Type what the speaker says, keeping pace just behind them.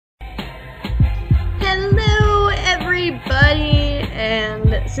everybody,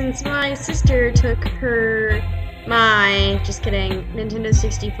 and since my sister took just kidding, Nintendo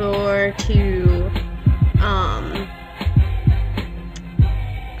 64 to,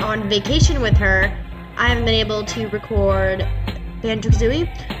 on vacation with her, I haven't been able to record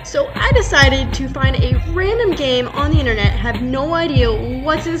Banjo-Kazooie, so I decided to find a random game on the internet, have no idea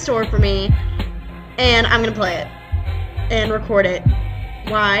what's in store for me, and I'm gonna play it, and record it.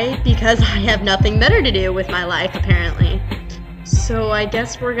 Why? Because I have nothing better to do with my life, apparently. So I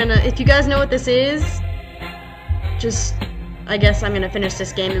guess we're gonna, if you guys know what this is, I guess I'm gonna finish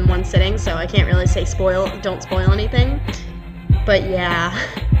this game in one sitting, so I can't really say don't spoil anything. But yeah,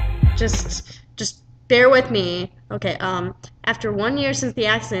 just bear with me. Okay, after 1 year since the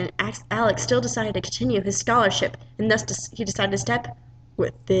accident, Alex still decided to continue his scholarship, and thus he decided to step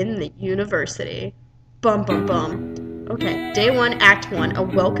within the university. Bum bum bum. Okay, Day 1, Act 1, a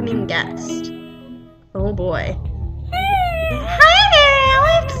welcoming guest. Oh boy. Hi there,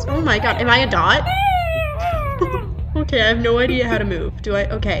 Alex! Oh my god, am I a dot? Okay, I have no idea how to move.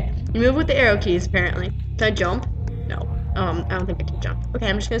 Okay, you move with the arrow keys, apparently. Can I jump? No. I don't think I can jump. Okay,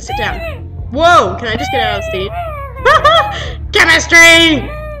 I'm just gonna sit down. Whoa! Can I just get out of the seat? Chemistry!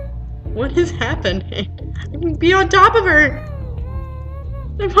 What is happening? I can be on top of her!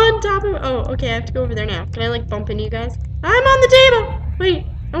 I'm on top of. Oh, okay, I have to go over there now. Can I, like, bump into you guys? I'm on the table! Wait,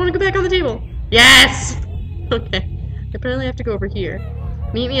 I want to go back on the table. Yes! Okay. Apparently I have to go over here.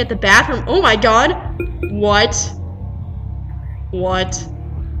 Meet me at the bathroom. Oh my god! What? What?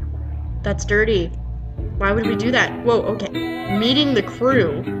 That's dirty. Why would we do that? Whoa, okay. Meeting the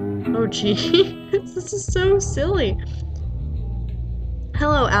crew. Oh, gee. This is so silly.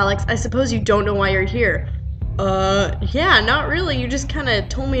 Hello, Alex. I suppose you don't know why you're here. Yeah, not really. You just kind of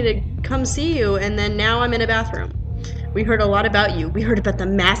told me to come see you, and then now I'm in a bathroom. We heard a lot about you. We heard about the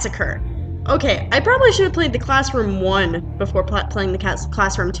massacre. Okay, I probably should have played the Classroom 1 before playing the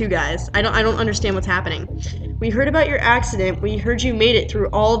Classroom 2, guys. I don't understand what's happening. We heard about your accident. We heard you made it through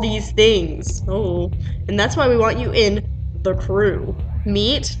all these things. Oh, and that's why we want you in the crew.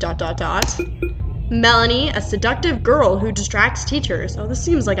 Meet, ... Melanie, a seductive girl who distracts teachers. Oh, this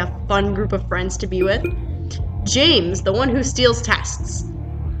seems like a fun group of friends to be with. James, the one who steals tests.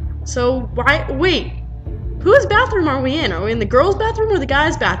 So, wait, whose bathroom are we in? Are we in the girl's bathroom or the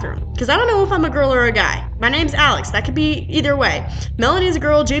guy's bathroom? Because I don't know if I'm a girl or a guy. My name's Alex. That could be either way. Melanie's a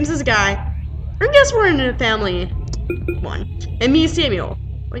girl, James is a guy. I guess we're in a family one. And me, Samuel.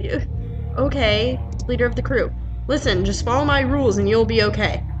 Okay, leader of the crew. Listen, just follow my rules and you'll be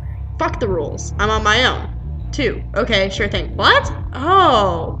okay. Fuck the rules. I'm on my own. 2. Okay, sure thing. What?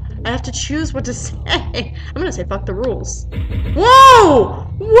 Oh, I have to choose what to say. I'm gonna say fuck the rules. Whoa!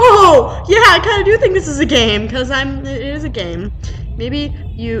 Whoa! Yeah, I kind of do think this is a game, because it is a game. Maybe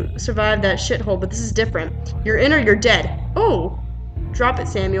you survived that shithole, but this is different. You're in or you're dead. Oh! Drop it,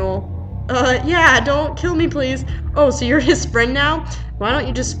 Samuel. Yeah, don't kill me, please. Oh, so you're his friend now? Why don't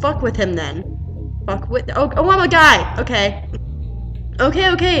you just fuck with him, then? Fuck with... Oh, I'm a guy! Okay.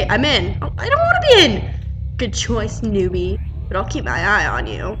 Okay, I'm in. Oh, I don't want to be in! Good choice, newbie. But I'll keep my eye on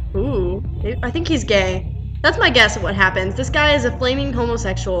you. Ooh, I think he's gay. That's my guess of what happens. This guy is a flaming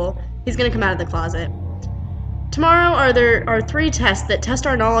homosexual. He's gonna come out of the closet. Tomorrow there are 3 tests that test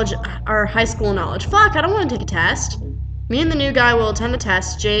our high school knowledge. Fuck, I don't want to take a test. Me and the new guy will attend the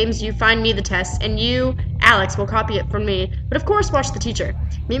test. James, you find me the test, and you, Alex, will copy it from me. But of course, watch the teacher.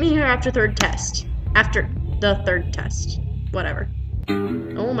 Meet me here after the 3rd test. Whatever.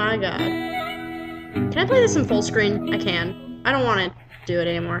 Oh my god. Can I play this in full screen? I can. I don't want to do it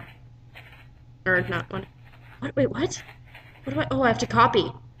anymore. Or not one. What? Wait, what? What do I? Oh, I have to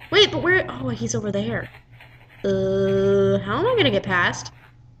copy. Wait, but where? Oh, he's over there. How am I gonna get past?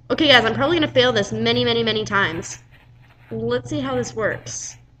 Okay, guys, I'm probably gonna fail this many times. Let's see how this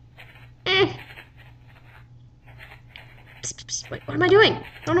works. Wait, what am I doing?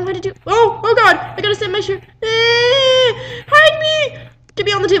 I don't know what to do. Oh god! I gotta set my shoe. Hide me! Get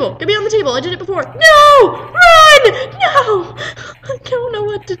me on the table! Get me on the table! I did it before. No! Run! No! I don't know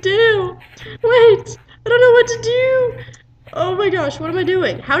what to do. Wait! I don't know what to do. Oh my gosh, what am I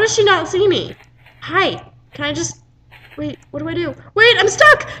doing? How does she not see me? Hi. Can I just... Wait, what do I do? Wait, I'm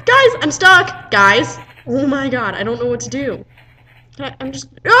stuck! Guys, I'm stuck! Guys! Oh my god, I don't know what to do. I'm just...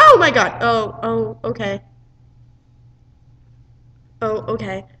 Oh my god! Oh, okay. Oh,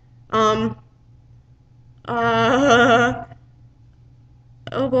 okay.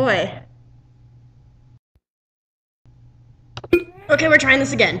 Oh boy. Okay, we're trying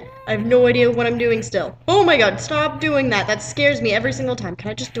this again. I have no idea what I'm doing still. Oh my god, stop doing that. That scares me every single time.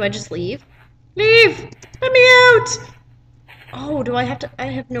 Do I just leave? Leave! Let me out! Oh, do I have to? I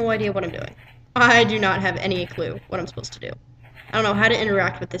have no idea what I'm doing. I do not have any clue what I'm supposed to do. I don't know how to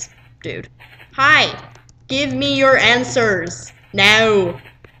interact with this dude. Hi! Give me your answers! Now!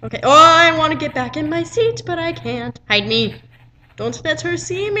 Okay, oh, I want to get back in my seat, but I can't. Hide me. Don't let her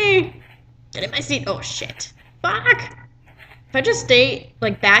see me. Get in my seat. Oh, shit. Fuck! If I just stay,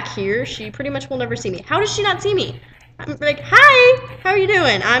 like, back here, she pretty much will never see me. How does she not see me? I'm like, hi! How are you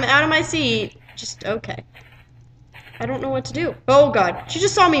doing? I'm out of my seat. Just, okay. I don't know what to do. Oh, God. She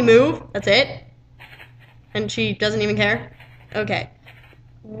just saw me move. That's it. And she doesn't even care? Okay.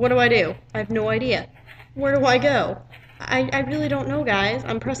 What do? I have no idea. Where do I go? I really don't know, guys.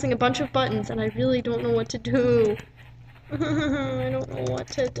 I'm pressing a bunch of buttons, and I really don't know what to do. I don't know what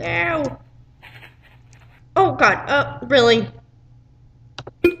to do. Oh, God. Really?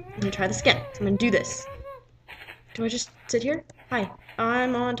 I'm gonna try this again. I'm gonna do this. Do I just sit here? Hi.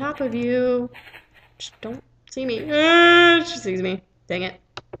 I'm on top of you. Just don't see me. She sees me. Dang it.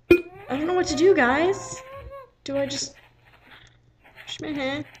 I don't know what to do, guys. Do I just...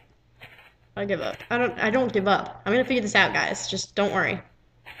 I give up. I don't give up. I'm gonna figure this out, guys. Just don't worry.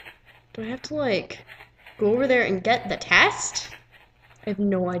 Do I have to, like, go over there and get the test? I have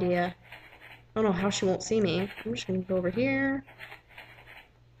no idea. I don't know how she won't see me. I'm just gonna go over here.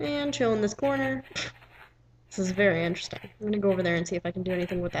 And chill in this corner. This is very interesting. I'm gonna go over there and see if I can do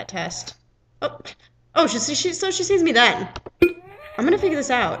anything with that test. Oh, so she sees me then. I'm gonna figure this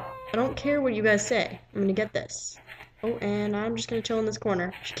out. I don't care what you guys say. I'm gonna get this. Oh, and I'm just gonna chill in this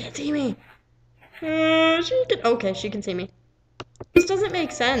corner. She can't see me. Okay, she can see me. This doesn't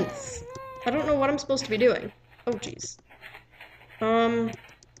make sense. I don't know what I'm supposed to be doing. Oh, jeez.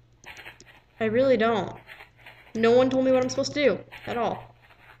 I really don't. No one told me what I'm supposed to do at all.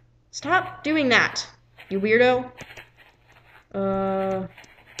 Stop doing that, you weirdo.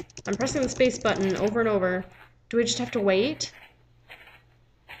 I'm pressing the space button over and over. Do I just have to wait?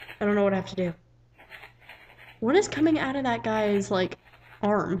 I don't know what I have to do. What is coming out of that guy's, like,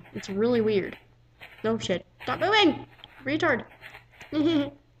 arm? It's really weird. No shit. Stop moving! Retard.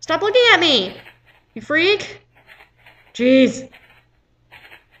 Stop looking at me! You freak! Jeez.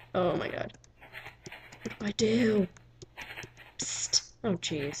 Oh my god. What do I do? Psst. Oh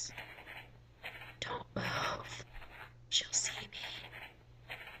jeez. Don't move. She'll see me.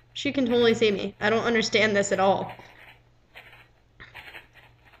 She can totally see me. I don't understand this at all.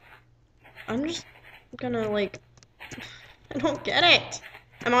 I'm just gonna, like... I don't get it.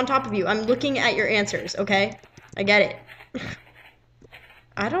 I'm on top of you. I'm looking at your answers, okay? I get it.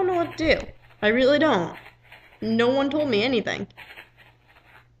 I don't know what to do. I really don't. No one told me anything.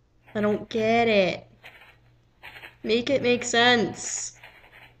 I don't get it. Make it make sense.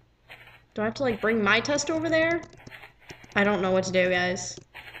 Do I have to, like, bring my test over there? I don't know what to do, guys.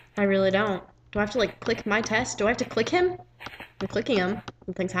 I really don't. Do I have to, like, click my test? Do I have to click him? I'm clicking him.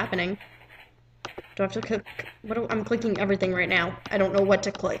 Nothing's happening. Do I have to click? I'm clicking everything right now. I don't know what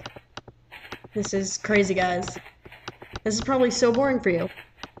to click. This is crazy, guys. This is probably so boring for you.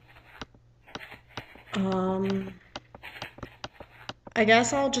 I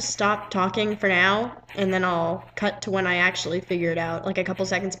guess I'll just stop talking for now, and then I'll cut to when I actually figure it out, like a couple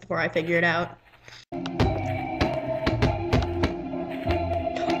seconds before I figure it out.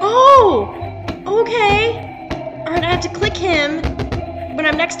 Oh! Okay! Alright, I have to click him when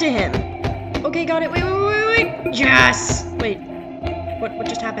I'm next to him. Okay, got it. Wait. Yes! Wait. What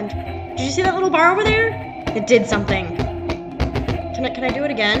just happened? Did you see that little bar over there? It did something. Can I do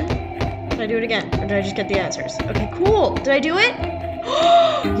it again? Can I do it again? Or did I just get the answers? Okay, cool. Did I do it?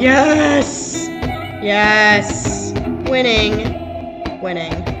 Yes! Yes! Winning.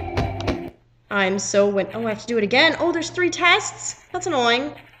 I'm so Oh, I have to do it again? Oh, there's 3 tests? That's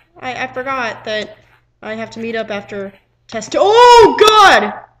annoying. I forgot that I have to meet up after test 2. Oh,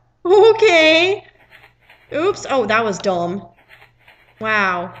 God! Okay. Oops. Oh, that was dumb.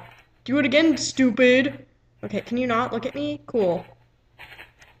 Wow. Do it again, stupid. Okay, can you not look at me? Cool.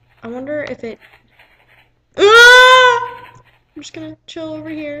 I wonder if it... Ah! I'm just gonna chill over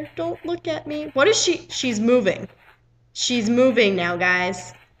here. Don't look at me. What is she? She's moving. She's moving now,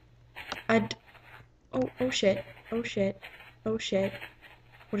 guys. Oh shit. Oh shit. Oh shit.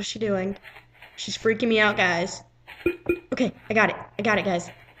 What is she doing? She's freaking me out, guys. Okay, I got it, guys.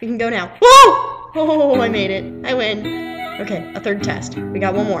 We can go now. Whoa! Oh, I made it. I win. Okay, a 3rd test. We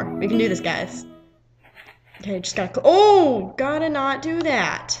got 1 more. We can do this, guys. Okay, just gotta... Oh! Gotta not do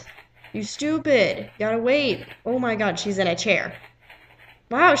that. You stupid. Gotta wait. Oh my god, she's in a chair.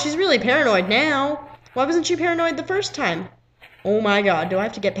 Wow, she's really paranoid now. Why wasn't she paranoid the first time? Oh my god, do I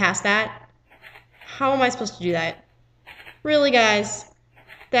have to get past that? How am I supposed to do that? Really, guys?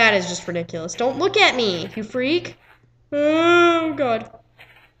 That is just ridiculous. Don't look at me, you freak. Oh god.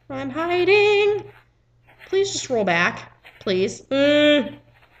 I'm hiding. Please just roll back. Please.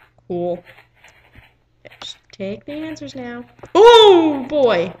 Cool. Okay, just take the answers now. Oh,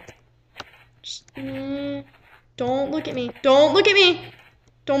 boy. Just, don't look at me. Don't look at me.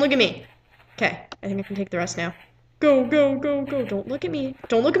 Don't look at me. Okay, I think I can take the rest now. Go, go, go, go. Don't look at me.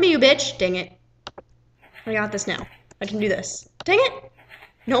 Don't look at me, you bitch. Dang it. I got this now. I can do this. Dang it.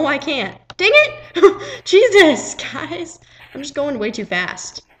 No, I can't. Dang it. Jesus, guys. I'm just going way too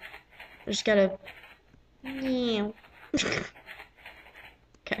fast. I just gotta... Okay.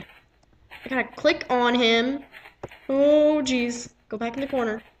 I gotta click on him. Oh, jeez. Go back in the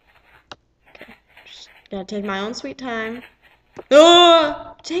corner. Okay. Just gotta take my own sweet time.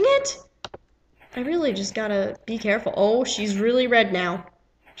 Oh, dang it. I really just gotta be careful. Oh, she's really red now.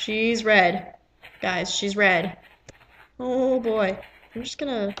 She's red. Guys, she's red. Oh, boy. I'm just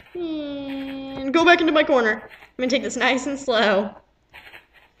gonna go back into my corner. I'm gonna take this nice and slow.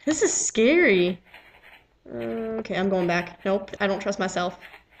 This is scary. Okay, I'm going back. Nope, I don't trust myself.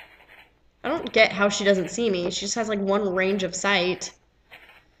 I don't get how she doesn't see me. She just has like one range of sight.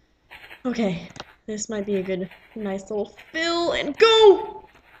 Okay, this might be a good, nice little fill and go!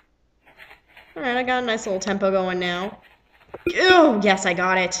 Alright, I got a nice little tempo going now. Oh, yes, I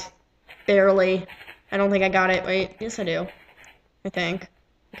got it. Barely. I don't think I got it. Wait, yes I do. I think.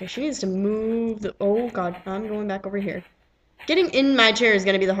 Okay, she needs to move the... Oh, God, I'm going back over here. Getting in my chair is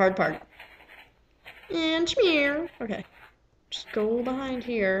going to be the hard part. And schmear. Okay. Just go behind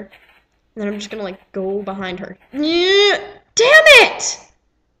here. And then I'm just going to, like, go behind her. Yeah! Damn it!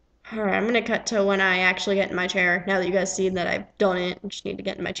 Alright, I'm going to cut to when I actually get in my chair. Now that you guys see that I've done it, I just need to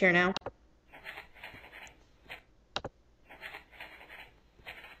get in my chair now.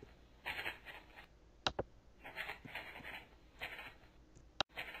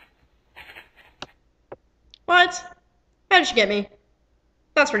 What? How did she get me?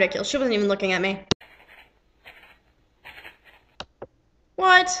 That's ridiculous. She wasn't even looking at me.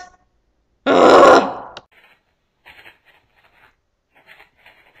 What? Ugh!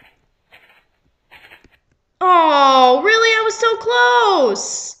 Oh, really? I was so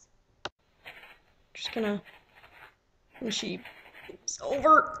close! Just gonna... And she... It's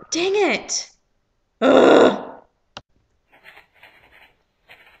over. Dang it! Ugh!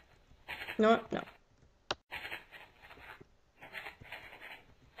 No, no.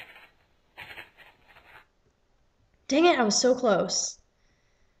 Dang it, I was so close.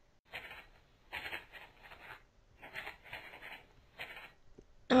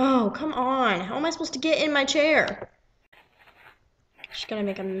 Oh, come on. How am I supposed to get in my chair? Just gotta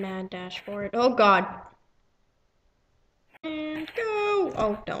make a mad dash for it. Oh, God. And go.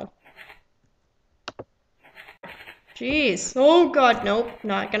 Oh, no. Jeez. Oh, God. Nope.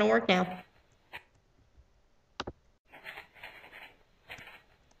 Not gonna work now.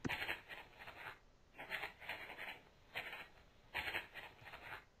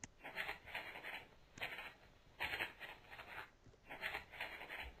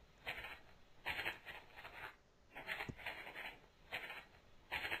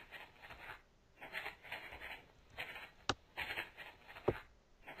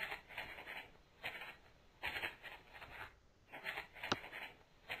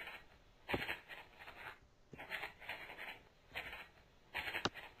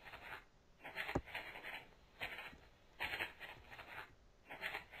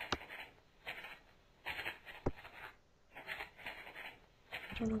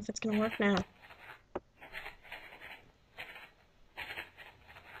 I don't know if it's gonna work now.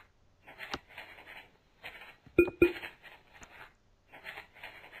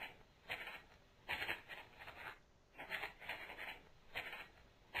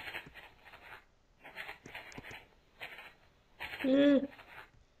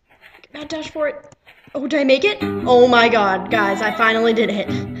 Mad dash for it. Oh, did I make it? Oh my God, guys, I finally did it.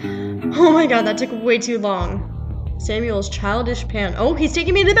 Oh my God, that took way too long. Samuel's childish pan. Oh, he's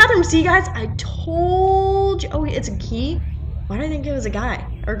taking me to the bathroom. See, guys, I told you. Oh, it's a key? Why did I think it was a guy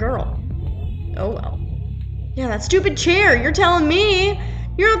or girl? Oh, well. Yeah, that stupid chair. You're telling me.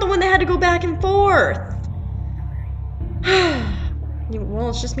 You're not the one that had to go back and forth. Well,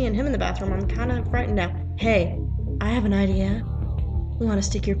 it's just me and him in the bathroom. I'm kind of frightened now. Hey, I have an idea. You want to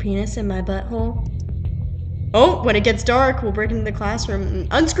stick your penis in my butthole? Oh, when it gets dark, we'll break into the classroom and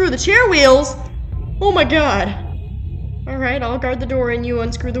unscrew the chair wheels. Oh my God. Alright, I'll guard the door and you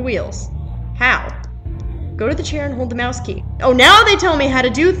unscrew the wheels. How? Go to the chair and hold the mouse key. Oh, now they tell me how to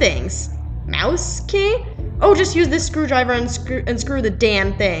do things. Mouse key? Oh, just use this screwdriver and screw the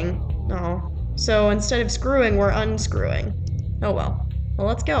damn thing. Oh, so instead of screwing, we're unscrewing. Oh well. Well,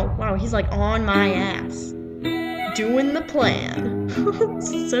 let's go. Wow, he's like on my ass.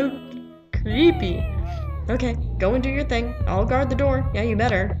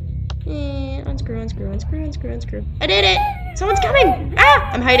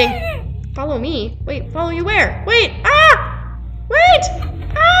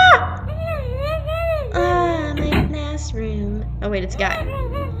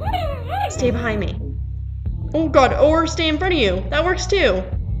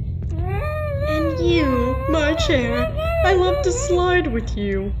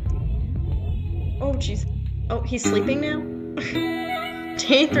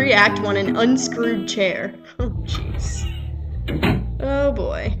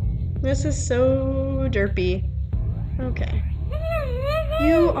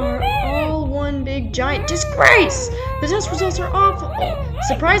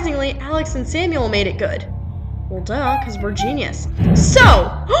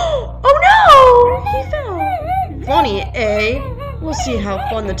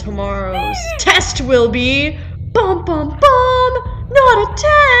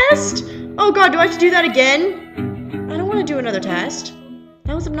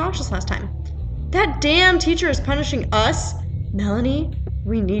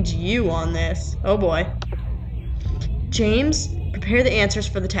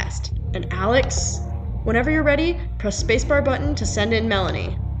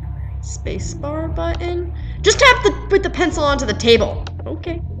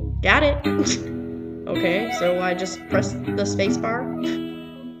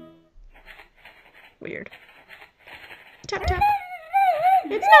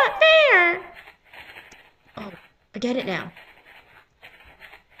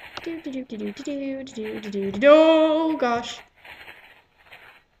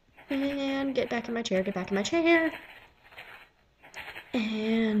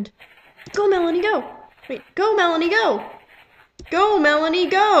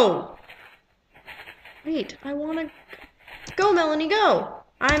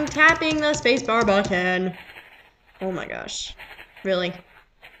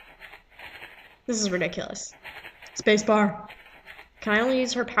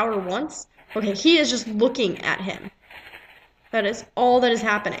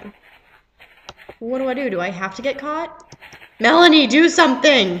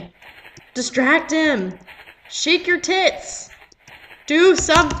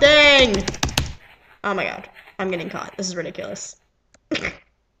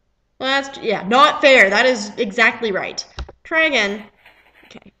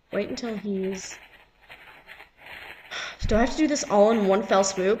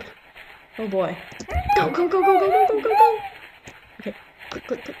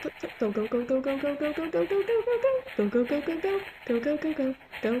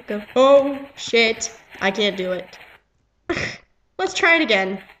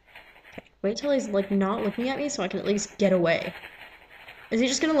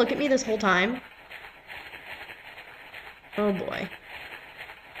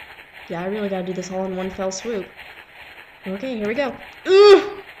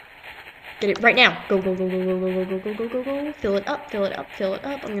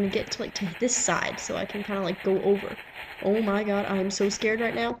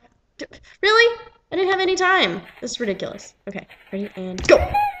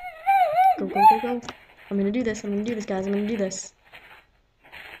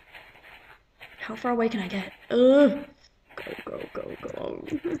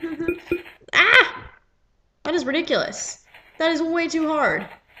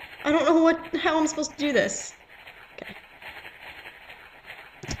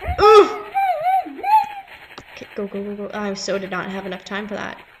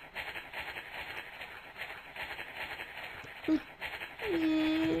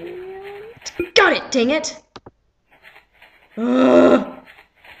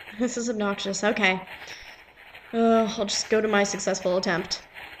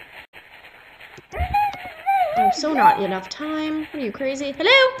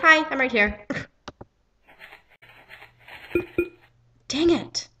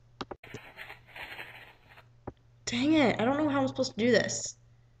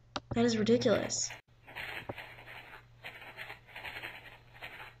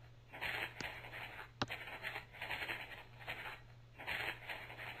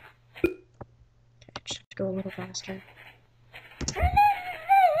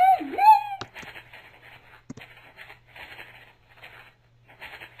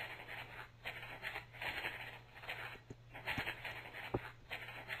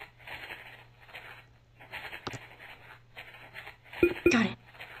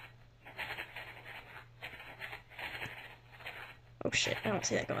 don't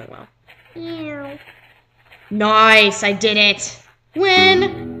see that going well. Ew. Nice, I did it.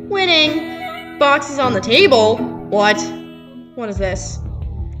 Win! Winning! Boxes on the table? What? What is this?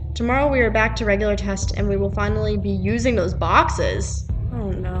 Tomorrow we are back to regular test and we will finally be using those boxes. Oh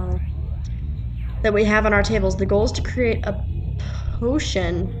no. That we have on our tables. The goal is to create a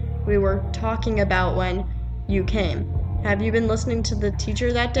potion we were talking about when you came. Have you been listening to the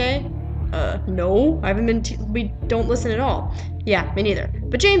teacher that day? No. I haven't been we don't listen at all. Yeah, me neither.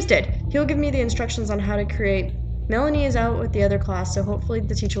 But James did. He'll give me the instructions on how to create. Melanie is out with the other class, so hopefully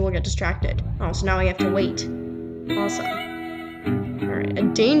the teacher will get distracted. Oh, so now we have to wait. Awesome. Alright, a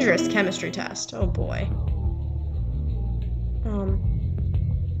dangerous chemistry test. Oh boy.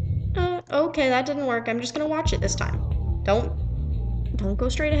 Okay, that didn't work. I'm just gonna watch it this time. Don't go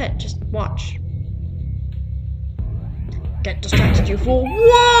straight ahead. Just watch. Get distracted, you fool.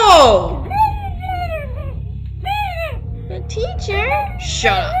 Whoa! The teacher?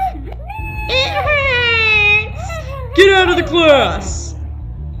 Shut up. It hurts! Get out of the class!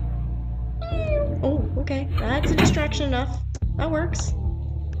 Oh, okay. That's a distraction enough. That works.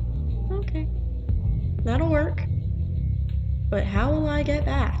 Okay. That'll work. But how will I get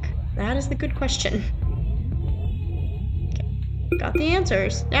back? That is the good question. Okay. Got the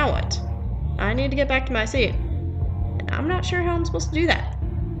answers. Now what? I need to get back to my seat. And I'm not sure how I'm supposed to do that.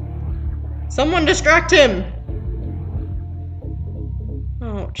 Someone distract him!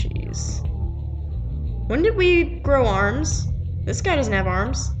 Oh, jeez. When did we grow arms? This guy doesn't have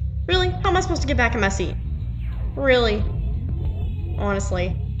arms. Really? How am I supposed to get back in my seat? Really?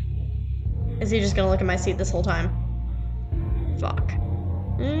 Honestly. Is he just gonna look at my seat this whole time? Fuck.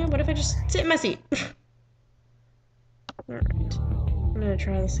 What if I just sit in my seat? Alright. I'm gonna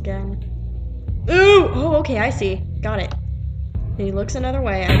try this again. Ooh! Oh, okay, I see. Got it. He looks another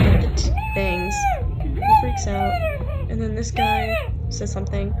way. I get the things. He freaks out. And then this guy says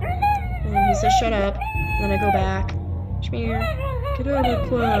something. And he says, shut up. And then I go back. Schmear. Get out of the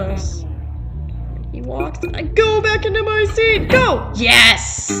class. He walks. I go back into my seat. Go!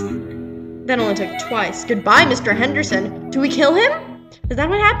 Yes! That only took twice. Goodbye, Mr. Henderson. Do we kill him? Is that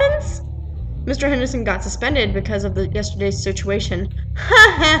what happens? Mr. Henderson got suspended because of yesterday's situation.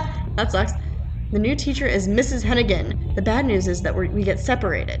 Haha! That sucks. The new teacher is Mrs. Hennigan. The bad news is that we get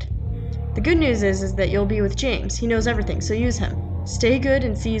separated. The good news is that you'll be with James. He knows everything, so use him. Stay good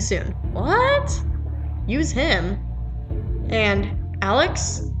and see you soon. What? Use him? And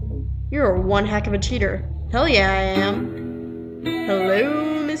Alex? You're one heck of a cheater. Hell yeah, I am.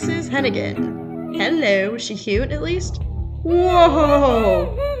 Hello, Mrs. Hennigan. Hello. Is she cute, at least?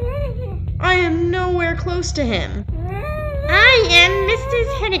 Whoa! I am nowhere close to him. I am Mrs.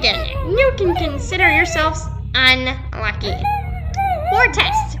 Hennigan. You can consider yourselves unlucky. 4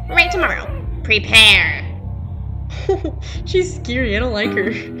 tests, right tomorrow. Prepare. She's scary. I don't like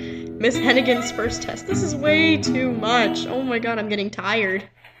her. Miss Hennigan's first test. This is way too much. Oh my god, I'm getting tired.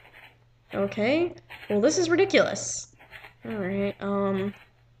 Okay. Well, this is ridiculous. Alright, how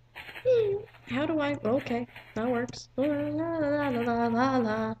do I... Okay, that works. La, la, la, la, la,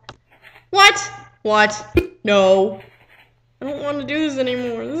 la. What? What? No. I don't want to do this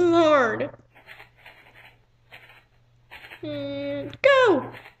anymore. This is hard. And go!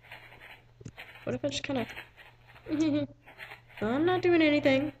 What if I just kind of... I'm not doing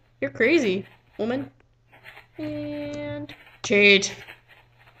anything. You're crazy, woman. And... cheat.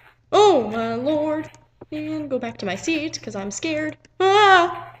 Oh, my lord. And go back to my seat, because I'm scared.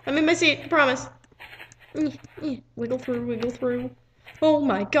 Ah! I'm in my seat, I promise. Wiggle through, wiggle through. Oh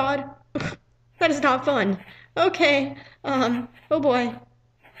my god. That is not fun. Okay, oh boy.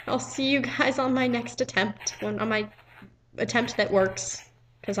 I'll see you guys on my next attempt. On my attempt that works.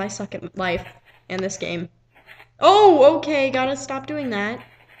 Because I suck at life and this game. Oh, okay, gotta stop doing that.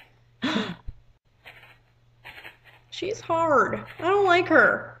 She's hard. I don't like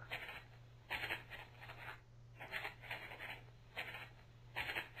her.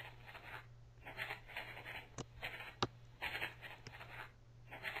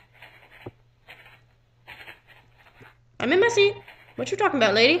 I'm in my seat. What you talking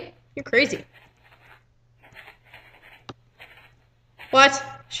about, lady? You're crazy. What?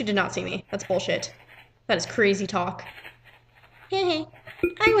 She did not see me. That's bullshit. That is crazy talk. Hey,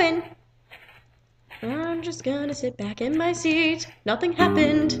 I win. I'm just gonna sit back in my seat. Nothing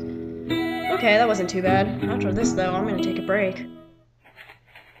happened. Okay, that wasn't too bad. After this, though, I'm gonna take a break.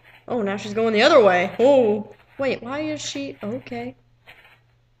 Oh, now she's going the other way. Oh. Wait, why is she... Okay.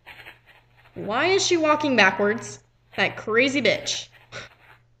 Why is she walking backwards? That crazy bitch.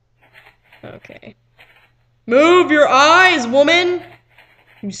 Okay. Move your eyes, woman!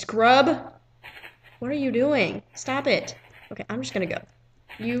 You scrub. What are you doing? Stop it. Okay, I'm just gonna go.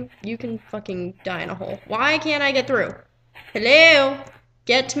 You can fucking die in a hole. Why can't I get through? Hello?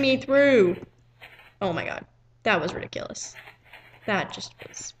 Get me through. Oh my god. That was ridiculous. That just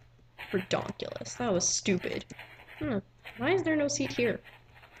was redonkulous. That was stupid. Why is there no seat here?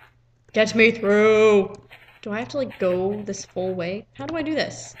 Get me through! Do I have to, like, go this full way? How do I do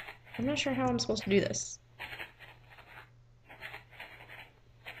this? I'm not sure how I'm supposed to do this.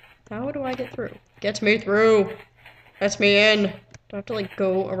 How do I get through? Get me through! Let me in! Do I have to, like,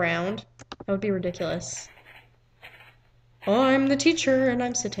 go around? That would be ridiculous. I'm the teacher and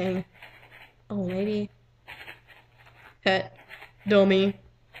I'm sitting. Oh, maybe. Het. Dummy.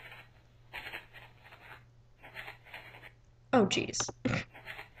 Oh, jeez.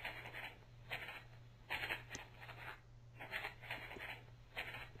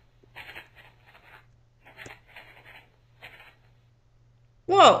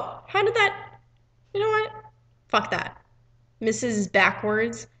 Whoa! How did that... You know what? Fuck that. Mrs.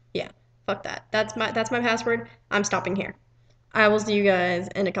 Backwards. Yeah, fuck that. That's my password. I'm stopping here. I will see you guys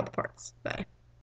in a couple parts. Bye.